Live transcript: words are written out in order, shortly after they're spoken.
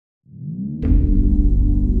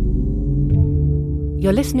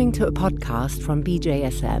You're listening to a podcast from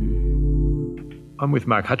BJSM. I'm with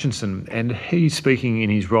Mark Hutchinson, and he's speaking in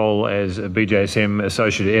his role as a BJSM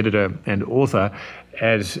Associate Editor and author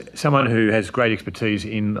as someone who has great expertise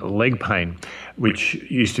in leg pain, which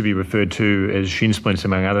used to be referred to as shin splints,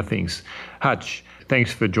 among other things. Hutch,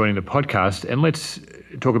 thanks for joining the podcast, and let's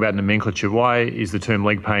talk about nomenclature. Why is the term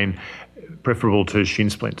leg pain preferable to shin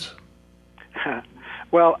splints?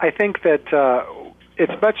 Well, I think that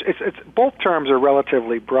both terms are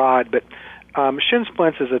relatively broad, but shin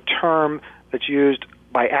splints is a term that's used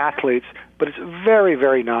by athletes, but it's very,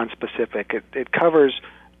 very nonspecific. It covers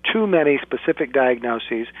too many specific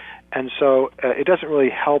diagnoses, and so it doesn't really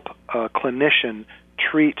help a clinician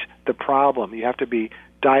treat the problem. You have to be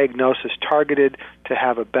diagnosis targeted to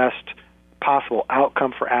have a best possible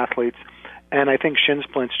outcome for athletes, and I think shin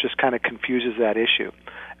splints just kind of confuses that issue.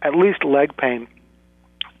 At least leg pain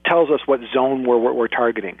tells us what zone we're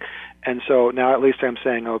targeting. And so now at least I'm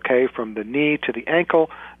saying, okay, from the knee to the ankle,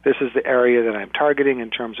 this is the area that I'm targeting in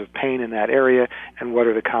terms of pain in that area, and what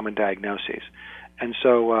are the common diagnoses. And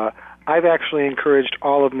so I've actually encouraged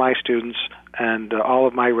all of my students and all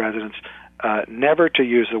of my residents never to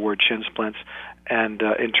use the word shin splints and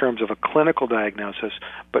in terms of a clinical diagnosis,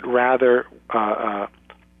 but rather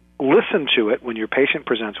listen to it when your patient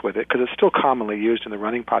presents with it, because it's still commonly used in the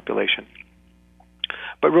running population,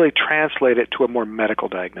 but really translate it to a more medical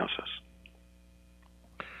diagnosis.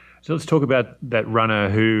 So let's talk about that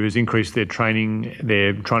runner who has increased their training.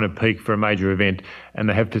 They're trying to peak for a major event and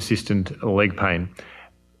they have persistent leg pain.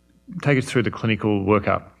 Take us through the clinical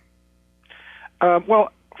workup.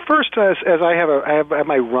 Well, first, as I have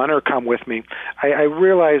my runner come with me, I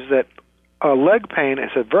realize that leg pain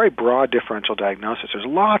is a very broad differential diagnosis. There's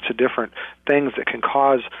lots of different things that can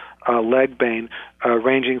cause leg pain,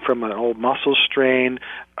 ranging from an old muscle strain,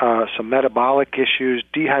 some metabolic issues,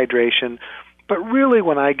 dehydration. But really,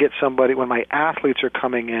 when my athletes are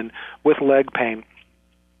coming in with leg pain,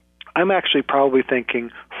 I'm actually probably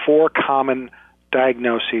thinking 4 common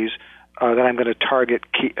diagnoses that I'm going to target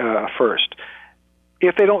first.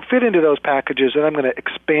 If they don't fit into those packages, then I'm going to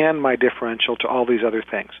expand my differential to all these other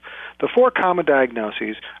things. The 4 common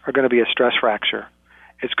diagnoses are going to be a stress fracture.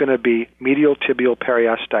 It's going to be medial tibial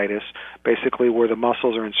periostitis, basically where the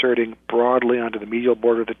muscles are inserting broadly onto the medial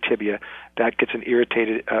border of the tibia. That gets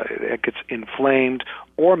it gets inflamed,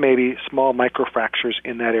 or maybe small microfractures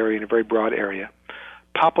in that area, in a very broad area.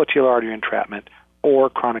 Popliteal artery entrapment, or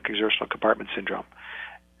chronic exertional compartment syndrome.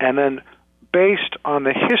 And then based on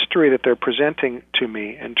the history that they're presenting to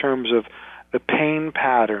me in terms of the pain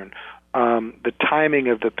pattern, the timing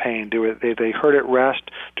of the pain, do they hurt at rest,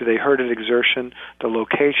 do they hurt at exertion, the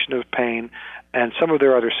location of pain, and some of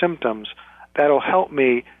their other symptoms, that'll help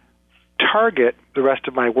me target the rest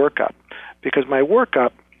of my workup. Because my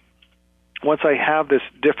workup, once I have this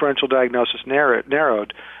differential diagnosis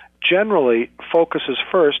narrowed, generally focuses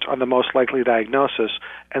first on the most likely diagnosis,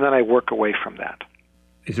 and then I work away from that.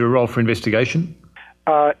 Is there a role for investigation?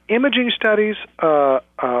 Imaging studies,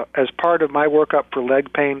 as part of my workup for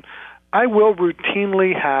leg pain, I will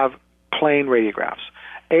routinely have plain radiographs,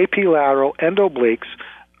 AP lateral and obliques,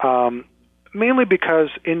 mainly because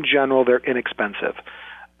in general they're inexpensive.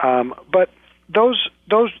 But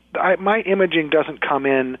my imaging doesn't come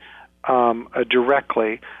in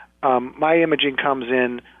directly. My imaging comes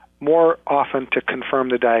in more often to confirm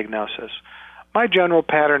the diagnosis. My general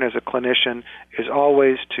pattern as a clinician is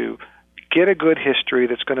always to get a good history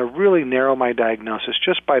that's going to really narrow my diagnosis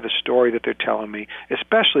just by the story that they're telling me,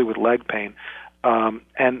 especially with leg pain.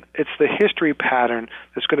 And it's the history pattern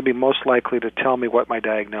that's going to be most likely to tell me what my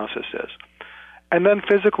diagnosis is. And then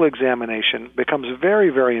physical examination becomes very,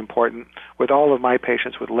 very important with all of my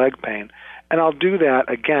patients with leg pain. And I'll do that,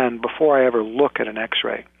 again, before I ever look at an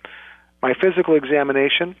X-ray. My physical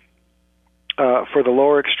examination for the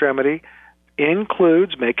lower extremity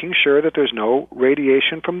includes making sure that there's no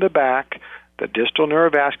radiation from the back, the distal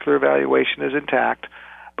neurovascular evaluation is intact.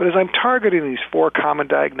 But as I'm targeting these 4 common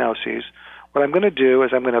diagnoses, what I'm going to do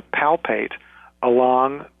is I'm going to palpate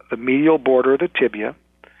along the medial border of the tibia,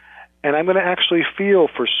 and I'm going to actually feel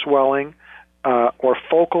for swelling or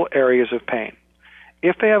focal areas of pain.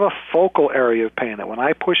 If they have a focal area of pain that when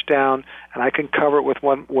I push down and I can cover it with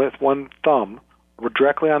one thumb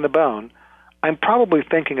directly on the bone, I'm probably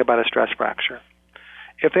thinking about a stress fracture.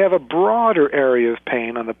 If they have a broader area of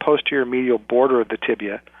pain on the posterior medial border of the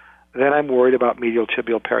tibia, then I'm worried about medial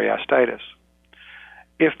tibial periostitis.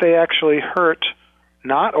 If they actually hurt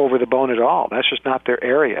not over the bone at all, that's just not their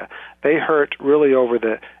area, they hurt really over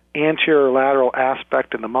the anterior lateral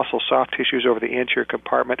aspect and the muscle soft tissues over the anterior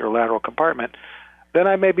compartment or lateral compartment, then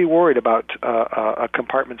I may be worried about a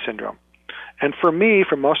compartment syndrome. And for me,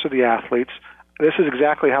 for most of the athletes, this is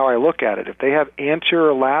exactly how I look at it. If they have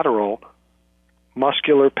anterolateral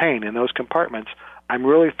muscular pain in those compartments, I'm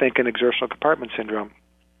really thinking exertional compartment syndrome.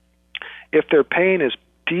 If their pain is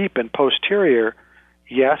deep and posterior,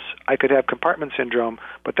 yes, I could have compartment syndrome,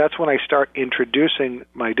 but that's when I start introducing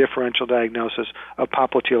my differential diagnosis of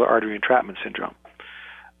popliteal artery entrapment syndrome.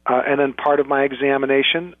 And then part of my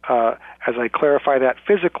examination, as I clarify that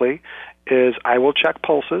physically, is I will check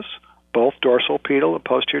pulses, both dorsal pedal and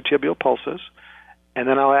posterior tibial pulses, and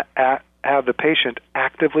then I'll have the patient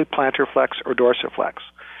actively plantar flex or dorsiflex.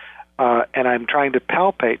 And I'm trying to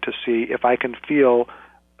palpate to see if I can feel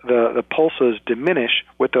the pulses diminish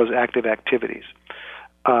with those active activities.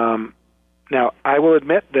 Now, I will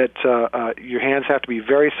admit that your hands have to be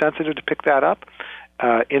very sensitive to pick that up.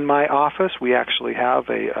 In my office, we actually have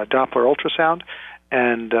a Doppler ultrasound,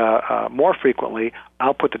 and more frequently,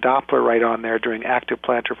 I'll put the Doppler right on there during active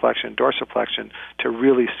plantar flexion and dorsiflexion to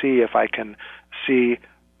really see if I can see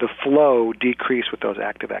the flow decrease with those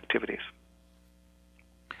active activities.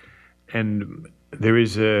 And there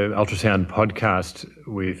is an ultrasound podcast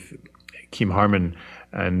with Kim Harman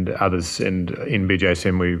and others, and in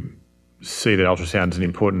BJSM we see that ultrasound is an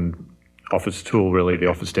important office tool, really, the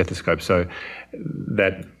office stethoscope. So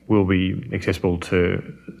that will be accessible to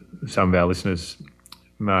some of our listeners,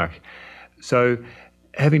 Mark. So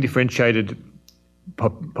having differentiated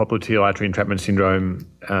popliteal artery entrapment syndrome,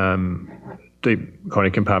 deep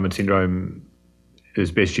chronic compartment syndrome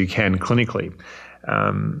as best you can clinically,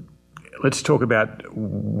 let's talk about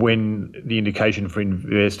when the indication for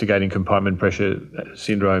investigating compartment pressure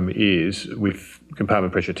syndrome is with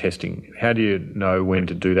compartment pressure testing. How do you know when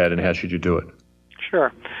to do that, and how should you do it?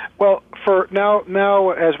 Sure. Well, for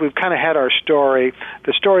now, as we've kind of had our story,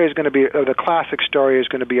 the story is going to be, the classic story is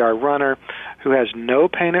going to be our runner who has no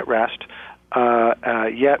pain at rest,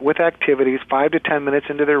 yet with activities, 5 to 10 minutes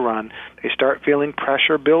into their run, they start feeling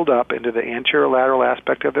pressure build up into the anterolateral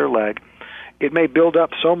aspect of their leg. It may build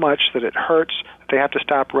up so much that it hurts, that they have to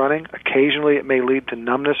stop running. Occasionally it may lead to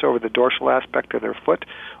numbness over the dorsal aspect of their foot,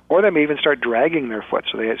 or they may even start dragging their foot,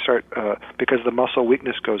 so they start because the muscle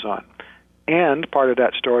weakness goes on. And part of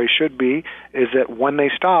that story should be is that when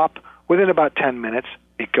they stop, within about 10 minutes,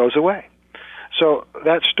 it goes away. So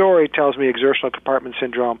that story tells me exertional compartment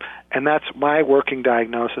syndrome, and that's my working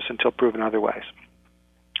diagnosis until proven otherwise.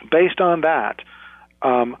 Based on that,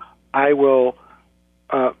 I will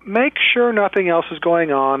make sure nothing else is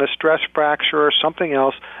going on, a stress fracture or something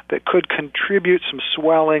else that could contribute some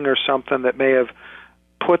swelling or something that may have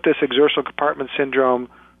put this exertional compartment syndrome,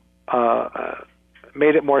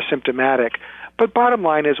 made it more symptomatic. But bottom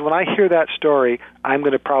line is, when I hear that story, I'm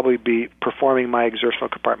going to probably be performing my exertional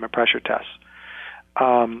compartment pressure tests.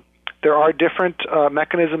 There are different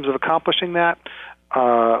mechanisms of accomplishing that.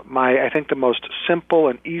 I think the most simple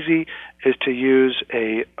and easy is to use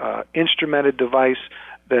a instrumented device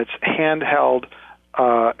that's handheld.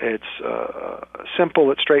 It's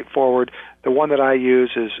simple, it's straightforward. The one that I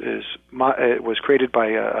use it was created by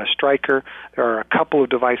a Stryker. There are a couple of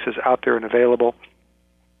devices out there and available.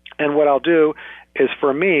 And what I'll do is,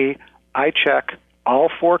 for me, I check all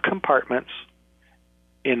 4 compartments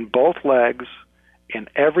in both legs in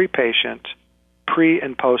every patient pre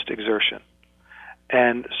and post exertion.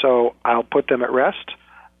 And so I'll put them at rest.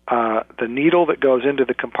 The needle that goes into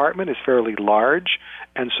the compartment is fairly large,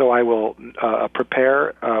 and so I will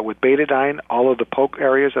prepare with betadine all of the poke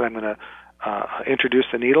areas that I'm going to introduce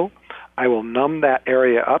the needle. I will numb that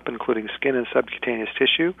area up, including skin and subcutaneous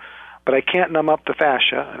tissue, but I can't numb up the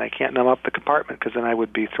fascia, and I can't numb up the compartment because then I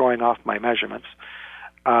would be throwing off my measurements.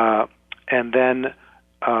 And then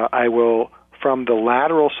I will, from the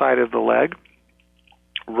lateral side of the leg,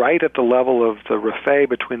 right at the level of the raphe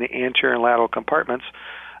between the anterior and lateral compartments,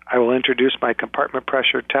 I will introduce my compartment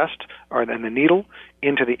pressure test, and the needle,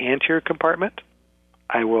 into the anterior compartment.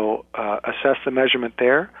 I will assess the measurement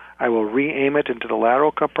there. I will re-aim it into the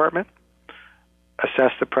lateral compartment,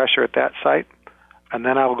 assess the pressure at that site, and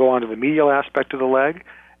then I will go on to the medial aspect of the leg,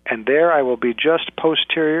 and there I will be just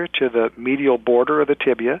posterior to the medial border of the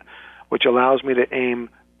tibia, which allows me to aim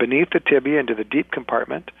beneath the tibia into the deep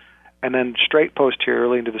compartment, and then straight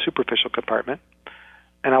posteriorly into the superficial compartment,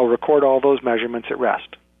 and I'll record all those measurements at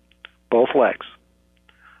rest, both legs.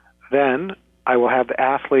 Then I will have the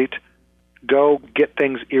athlete go get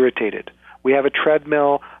things irritated. We have a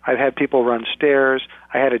treadmill. I've had people run stairs.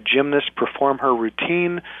 I had a gymnast perform her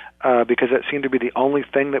routine because that seemed to be the only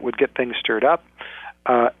thing that would get things stirred up.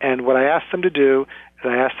 And what I asked them to do is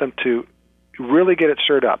I asked them to really get it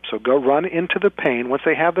stirred up. So go run into the pain. Once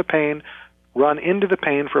they have the pain, run into the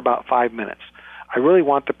pain for about 5 minutes. I really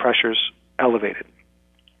want the pressures elevated.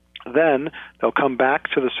 Then they'll come back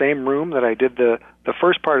to the same room that I did the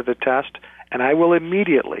first part of the test, and I will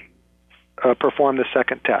immediately perform the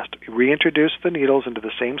second test, reintroduce the needles into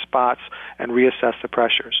the same spots, and reassess the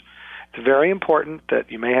pressures. It's very important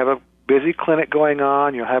that you may have a busy clinic going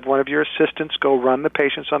on, you'll have one of your assistants go run the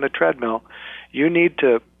patients on the treadmill. You need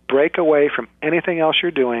to break away from anything else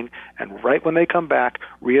you're doing, and right when they come back,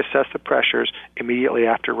 reassess the pressures immediately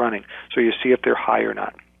after running, so you see if they're high or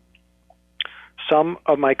not. Some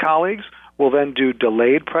of my colleagues will then do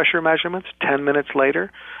delayed pressure measurements 10 minutes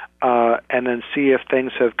later, and then see if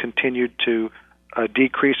things have continued to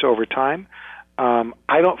decrease over time.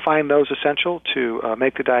 I don't find those essential to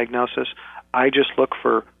make the diagnosis. I just look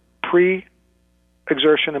for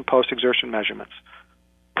pre-exertion and post-exertion measurements.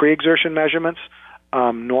 Pre-exertion measurements,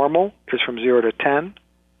 normal is from 0 to 10.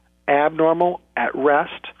 Abnormal at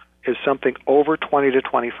rest is something over 20 to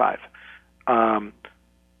 25.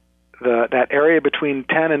 That area between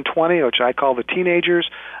 10 and 20, which I call the teenagers,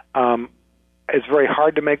 it's very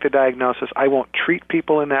hard to make the diagnosis. I won't treat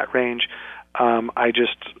people in that range. I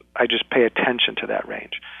just pay attention to that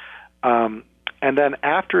range. And then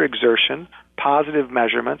after exertion, positive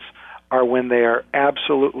measurements are when they are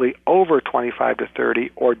absolutely over 25 to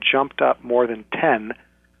 30 or jumped up more than 10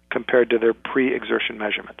 compared to their pre-exertion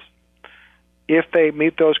measurements. If they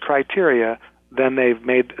meet those criteria, then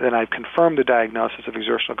I've confirmed the diagnosis of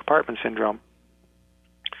exertional compartment syndrome.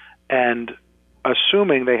 And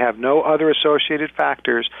assuming they have no other associated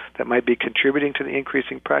factors that might be contributing to the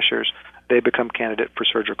increasing pressures, they become candidate for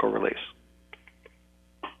surgical release.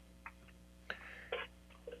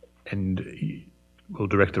 And we'll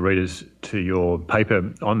direct the readers to your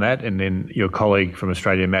paper on that, and then your colleague from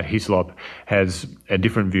Australia, Matt Hislop, has a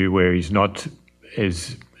different view where he's not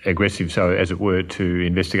as aggressive, so as it were, to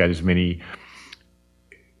investigate as many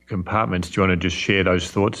compartments. Do you want to just share those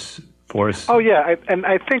thoughts for us? Oh, yeah, and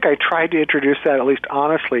I think I tried to introduce that, at least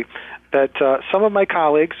honestly, that some of my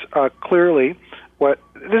colleagues clearly, this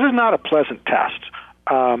is not a pleasant test.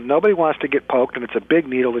 Nobody wants to get poked, and it's a big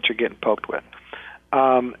needle that you're getting poked with.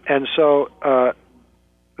 And so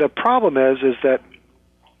the problem is that,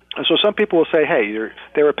 so some people will say, hey,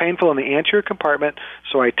 they were painful in the anterior compartment,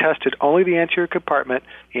 so I tested only the anterior compartment.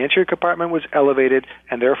 The anterior compartment was elevated,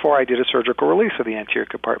 and therefore I did a surgical release of the anterior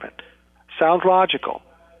compartment. Sounds logical.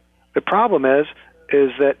 The problem is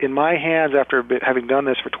that in my hands, after having done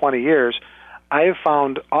this for 20 years, I have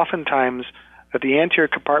found oftentimes that the anterior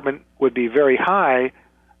compartment would be very high,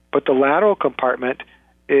 but the lateral compartment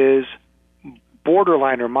is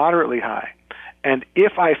borderline or moderately high. And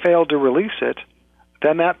if I fail to release it,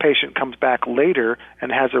 then that patient comes back later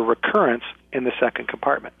and has a recurrence in the second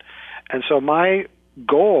compartment. And so my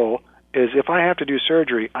goal is, if I have to do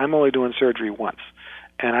surgery, I'm only doing surgery once.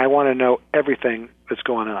 And I want to know everything that's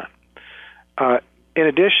going on. In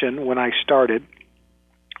addition, when I started,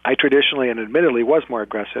 I traditionally and admittedly was more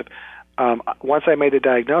aggressive. Once I made the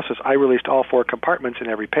diagnosis, I released all 4 compartments in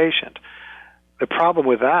every patient. The problem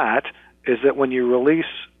with that is that when you release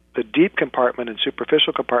the deep compartment and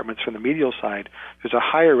superficial compartments from the medial side, there's a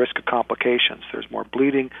higher risk of complications. There's more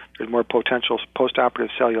bleeding, there's more potential postoperative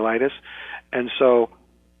cellulitis. And so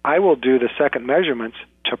I will do the second measurements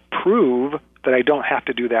to prove that I don't have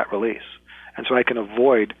to do that release. And so I can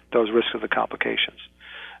avoid those risks of the complications.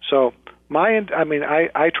 So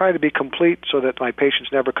I try to be complete so that my patients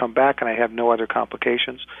never come back and I have no other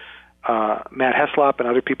complications. Matt Hislop and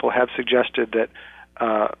other people have suggested that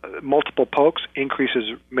multiple pokes increases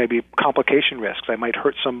maybe complication risks. I might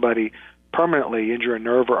hurt somebody permanently, injure a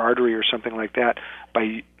nerve or artery or something like that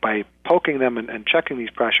by poking them and checking these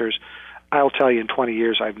pressures. I'll tell you, in 20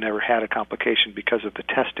 years, I've never had a complication because of the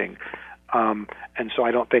testing, and so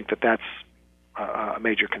I don't think that that's a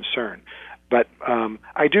major concern. But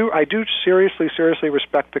I do seriously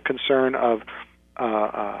respect the concern of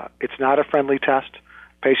it's not a friendly test.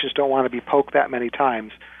 Patients don't want to be poked that many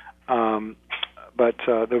times. But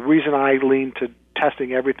the reason I lean to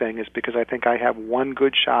testing everything is because I think I have one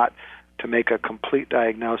good shot to make a complete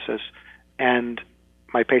diagnosis, and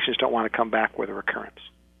my patients don't want to come back with a recurrence.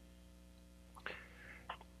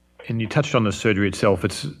 And you touched on the surgery itself.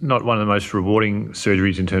 It's not one of the most rewarding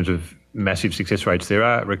surgeries in terms of massive success rates. There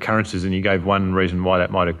are recurrences, and you gave one reason why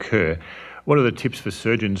that might occur. What are the tips for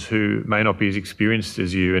surgeons who may not be as experienced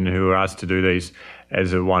as you and who are asked to do these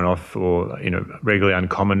as a one-off or regularly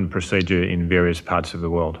uncommon procedure in various parts of the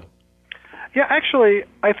world? Yeah, actually,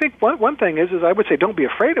 I think one thing is I would say don't be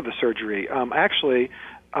afraid of the surgery.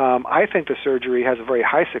 I think the surgery has a very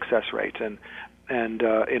high success rate, and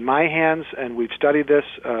in my hands, and we've studied this,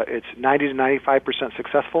 it's 90 to 95%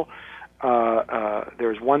 successful.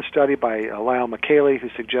 There's one study by Lyle McCaley who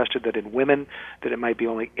suggested that in women that it might be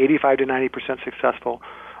only 85 to 90% successful.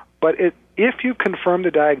 But if you confirm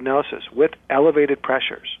the diagnosis with elevated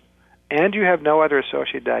pressures and you have no other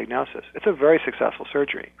associated diagnosis, it's a very successful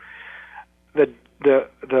surgery.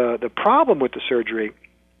 The problem with the surgery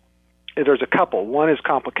is there's a couple. One is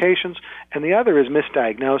complications, and the other is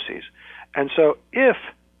misdiagnoses. And so if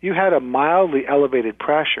you had a mildly elevated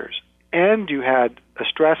pressures and you had a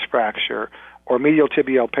stress fracture or medial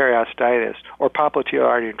tibial periostitis or popliteal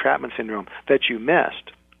artery entrapment syndrome that you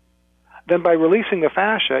missed, then by releasing the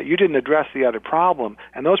fascia, you didn't address the other problem,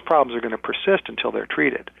 and those problems are going to persist until they're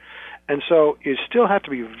treated. And so you still have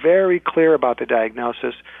to be very clear about the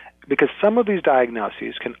diagnosis, because some of these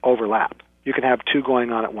diagnoses can overlap. You can have two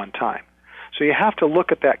going on at one time. So you have to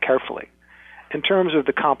look at that carefully. In terms of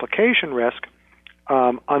the complication risk,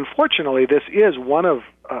 unfortunately, this is one of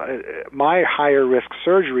my higher risk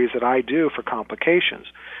surgeries that I do for complications.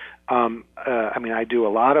 I do a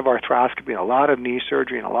lot of arthroscopy, a lot of knee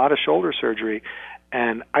surgery, and a lot of shoulder surgery,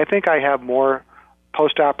 and I think I have more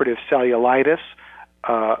postoperative cellulitis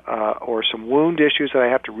or some wound issues that I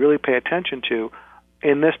have to really pay attention to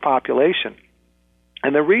in this population.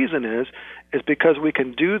 And the reason is because we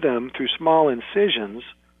can do them through small incisions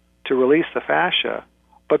to release the fascia,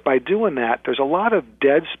 but by doing that, there's a lot of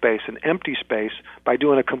dead space and empty space by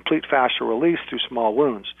doing a complete fascial release through small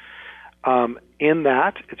wounds. In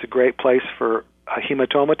that, it's a great place for a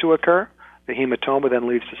hematoma to occur. The hematoma then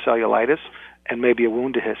leads to cellulitis and maybe a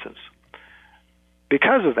wound dehiscence.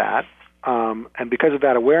 Because of that, and because of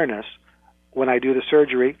that awareness, when I do the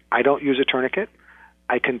surgery, I don't use a tourniquet.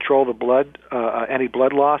 I control the blood, any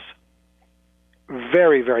blood loss,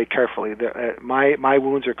 very, very carefully. My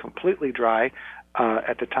wounds are completely dry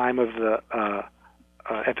at the time of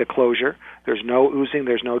at the closure. There's no oozing,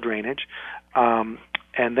 there's no drainage, and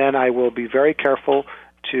then I will be very careful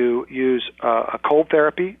to use a cold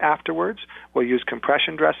therapy afterwards. We'll use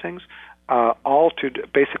compression dressings, all to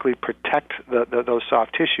basically protect those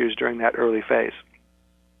soft tissues during that early phase.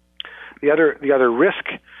 The other risk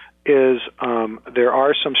is there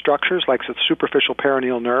are some structures like the superficial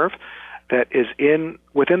peroneal nerve that is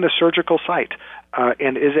within the surgical site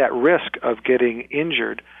and is at risk of getting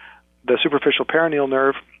injured. The superficial peroneal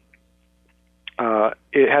nerve,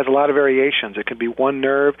 it has a lot of variations. It can be one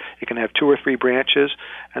nerve. It can have two or three branches.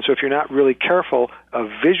 And so if you're not really careful of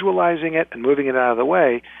visualizing it and moving it out of the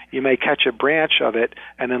way, you may catch a branch of it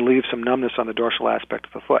and then leave some numbness on the dorsal aspect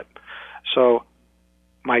of the foot. So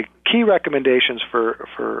my key recommendations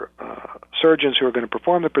for surgeons who are going to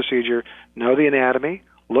perform the procedure: know the anatomy,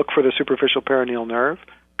 look for the superficial peroneal nerve,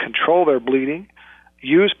 control their bleeding,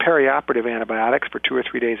 use perioperative antibiotics for 2 or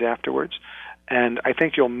 3 days afterwards, and I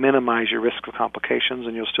think you'll minimize your risk of complications,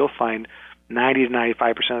 and you'll still find 90 to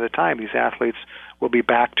 95% of the time these athletes will be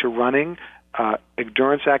back to running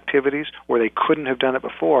endurance activities where they couldn't have done it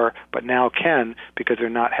before, but now can because they're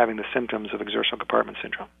not having the symptoms of exertional compartment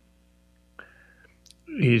syndrome.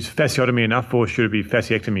 Is fasciotomy enough, or should it be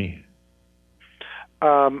fasciectomy?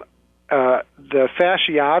 The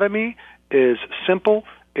fasciotomy is simple,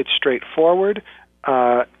 it's straightforward,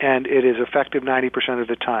 and it is effective 90% of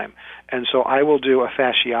the time. And so I will do a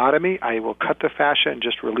fasciotomy. I will cut the fascia and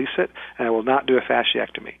just release it, and I will not do a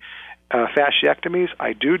fasciectomy. Fasciectomies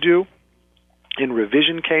I do in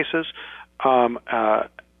revision cases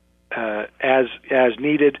as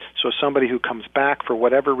needed. So somebody who comes back for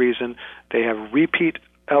whatever reason, they have repeat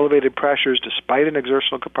elevated pressures despite an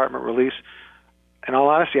exertional compartment release. In all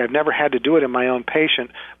honesty, I've never had to do it in my own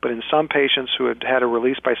patient, but in some patients who had had a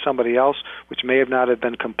release by somebody else, which may have not have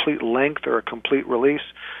been complete length or a complete release,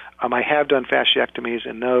 I have done fasciectomies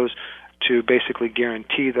in those to basically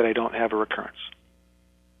guarantee that I don't have a recurrence.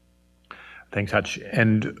 Thanks, Hutch.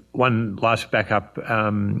 And one last backup,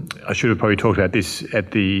 I should have probably talked about this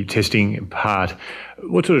at the testing part.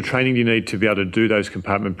 What sort of training do you need to be able to do those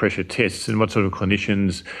compartment pressure tests, and what sort of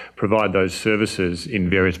clinicians provide those services in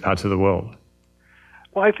various parts of the world?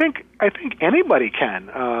 Well, I think anybody can.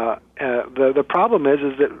 The problem is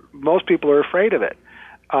that most people are afraid of it.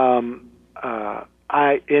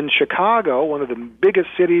 In Chicago, one of the biggest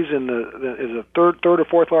cities is the third or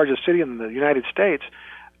fourth largest city in the United States.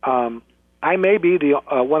 I may be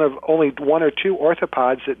one of only one or two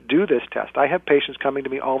orthopods that do this test. I have patients coming to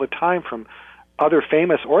me all the time from other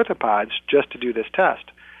famous orthopods just to do this test.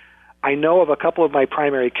 I know of a couple of my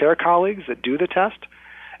primary care colleagues that do the test,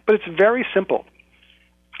 but it's very simple.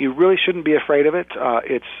 You really shouldn't be afraid of it.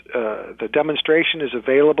 The demonstration is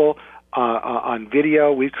available on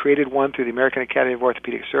video. We've created one through the American Academy of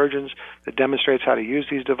Orthopedic Surgeons that demonstrates how to use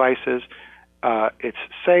these devices. It's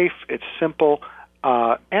safe, it's simple,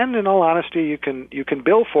 And in all honesty, you can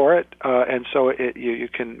bill for it, and so you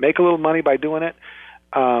can make a little money by doing it.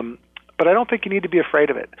 But I don't think you need to be afraid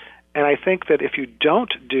of it. And I think that if you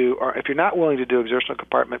don't do, or if you're not willing to do exertional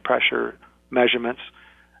compartment pressure measurements,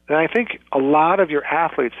 then I think a lot of your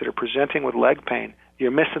athletes that are presenting with leg pain,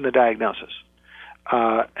 you're missing the diagnosis.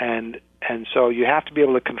 And so you have to be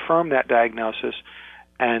able to confirm that diagnosis,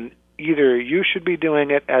 and either you should be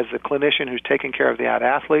doing it as the clinician who's taking care of the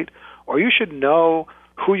athlete, or you should know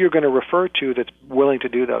who you're going to refer to that's willing to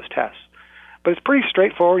do those tests. But it's pretty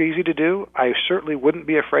straightforward, easy to do. I certainly wouldn't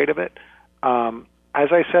be afraid of it. As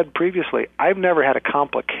I said previously, I've never had a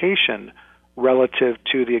complication relative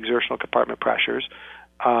to the exertional compartment pressures.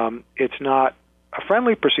 It's not a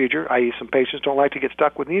friendly procedure, i.e. some patients don't like to get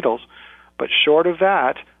stuck with needles, but short of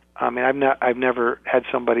that, I mean, I've never had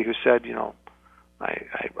somebody who said, you know,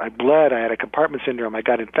 I bled, I had a compartment syndrome, I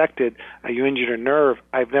got infected, you injured a nerve.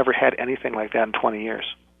 I've never had anything like that in 20 years.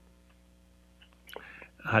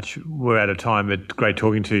 Hutch, we're out of time, but great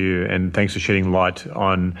talking to you, and thanks for shedding light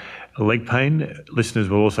on leg pain. Listeners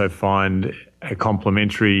will also find a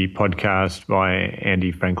complimentary podcast by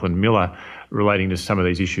Andy Franklin Miller relating to some of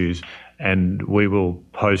these issues, and we will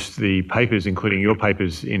post the papers, including your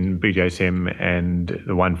papers in BJSM and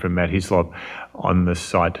the one from Matt Hislop, on the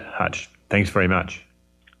site, Hutch. Thanks very much.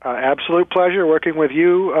 Absolute pleasure working with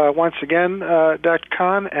you once again, Dr.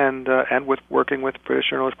 Kahn, and with working with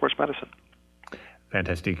British Journal of Sports Medicine.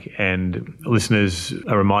 Fantastic. And listeners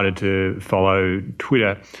are reminded to follow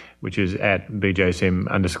Twitter, which is at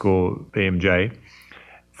BJSM_BMJ,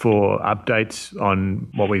 for updates on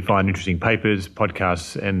what we find interesting papers,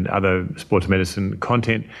 podcasts, and other sports medicine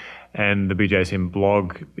content. And the BJSM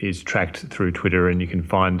blog is tracked through Twitter, and you can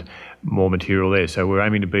find more material there. So we're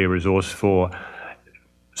aiming to be a resource for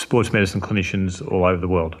sports medicine clinicians all over the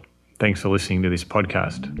world. Thanks for listening to this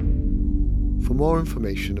podcast. For more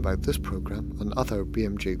information about this program and other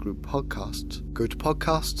BMJ Group podcasts, go to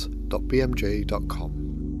podcasts.bmj.com.